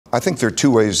I think there are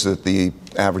two ways that the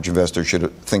average investor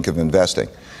should think of investing.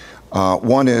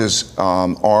 One is,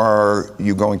 are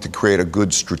you going to create a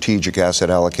good strategic asset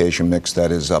allocation mix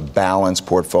that is a balanced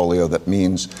portfolio? That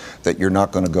means that you're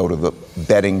not going to go to the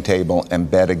betting table and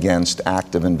bet against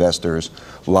active investors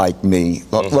like me.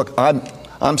 Look,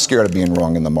 I'm scared of being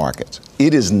wrong in the markets.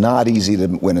 It is not easy to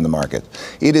win in the market.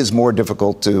 It is more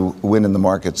difficult to win in the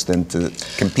markets than to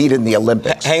compete in the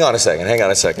Olympics. Hang on a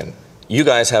second. You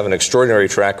guys have an extraordinary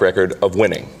track record of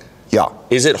winning. Yeah.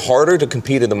 Is it harder to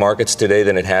compete in the markets today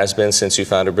than it has been since you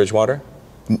founded Bridgewater?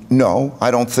 No, I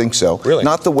don't think so. Really?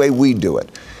 Not the way we do it.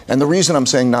 And the reason I'm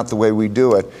saying not the way we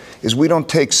do it is we don't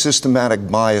take systematic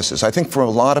biases. I think for a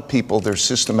lot of people, they're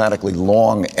systematically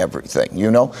long everything,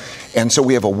 you know? And so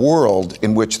we have a world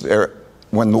in which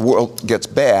when the world gets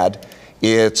bad,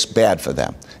 it's bad for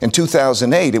them. In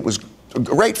 2008, it was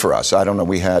great for us. I don't know,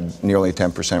 we had nearly a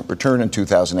 10% return in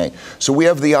 2008. So we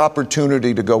have the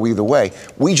opportunity to go either way.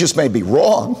 We just may be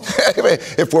wrong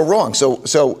if we're wrong.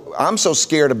 So I'm so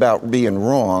scared about being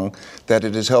wrong that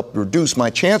it has helped reduce my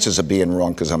chances of being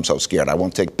wrong because I'm so scared. I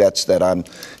won't take bets that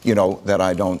that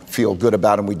I don't feel good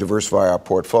about, and we diversify our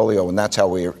portfolio, and that's how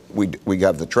we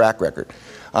have the track record.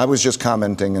 I was just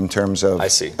commenting in terms of, I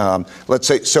see. Let's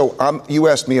say, you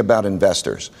asked me about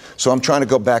investors. So I'm trying to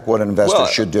go back what an investor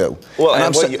should do. Well,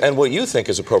 and what you think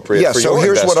is appropriate for your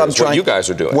here's investors, what you guys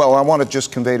are doing. Well, I want to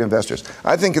just convey to investors.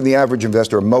 I think in the average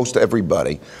investor, most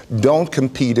everybody, don't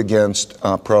compete against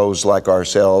pros like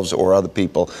ourselves or other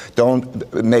people. Don't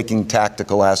making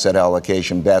tactical asset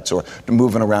allocation bets or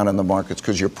moving around in the markets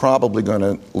because you're probably going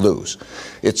to lose.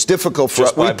 It's difficult for us.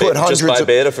 Just buy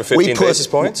beta for 15 basis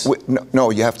points?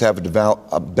 No, you have to have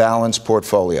a balanced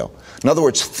portfolio. In other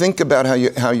words, think about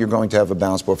how you're going to have a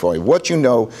balanced portfolio. What you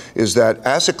know is that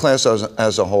asset class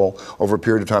as a whole, over a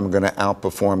period of time, are going to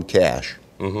outperform cash.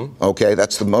 Mm-hmm. Okay,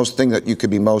 that's the most thing that you could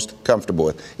be most comfortable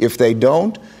with. If they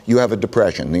don't, you have a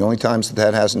depression. The only times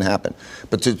that hasn't happened.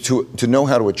 But to know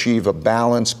how to achieve a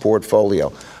balanced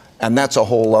portfolio, and that's a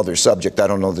whole other subject I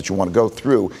don't know that you want to go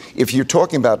through. If you're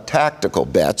talking about tactical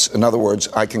bets, in other words,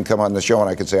 I can come on the show and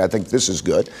I can say, I think this is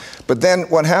good. But then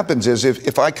what happens is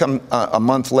if I come a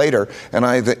month later and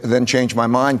I then change my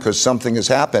mind because something has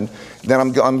happened, then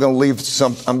I'm going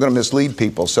to mislead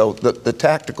people. So the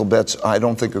tactical bets I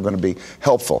don't think are going to be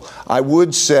helpful. I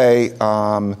would say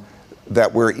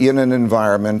that we're in an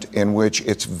environment in which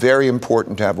it's very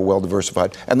important to have a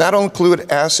well-diversified, and that'll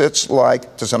include assets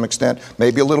like, to some extent,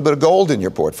 maybe a little bit of gold in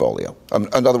your portfolio. In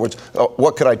other words,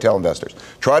 what could I tell investors?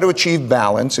 Try to achieve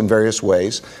balance in various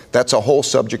ways. That's a whole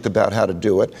subject about how to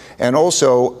do it. And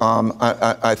also,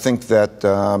 I think that,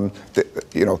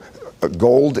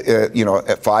 gold, at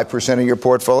 5% of your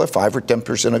portfolio, 5 or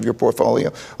 10% of your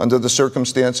portfolio, under the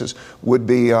circumstances, would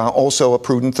be also a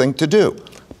prudent thing to do.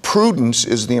 Prudence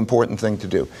is the important thing to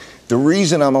do. The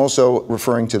reason I'm also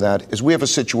referring to that is we have a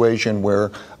situation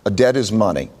where a debt is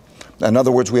money. In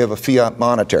other words, we have a fiat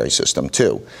monetary system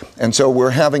too. And so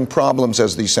we're having problems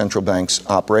as these central banks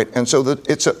operate. And so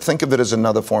think of it as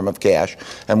another form of cash.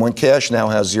 And when cash now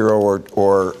has 0 or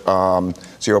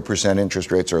 0%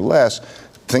 interest rates or less,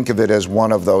 think of it as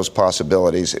one of those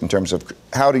possibilities in terms of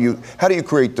how do you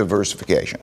create diversification.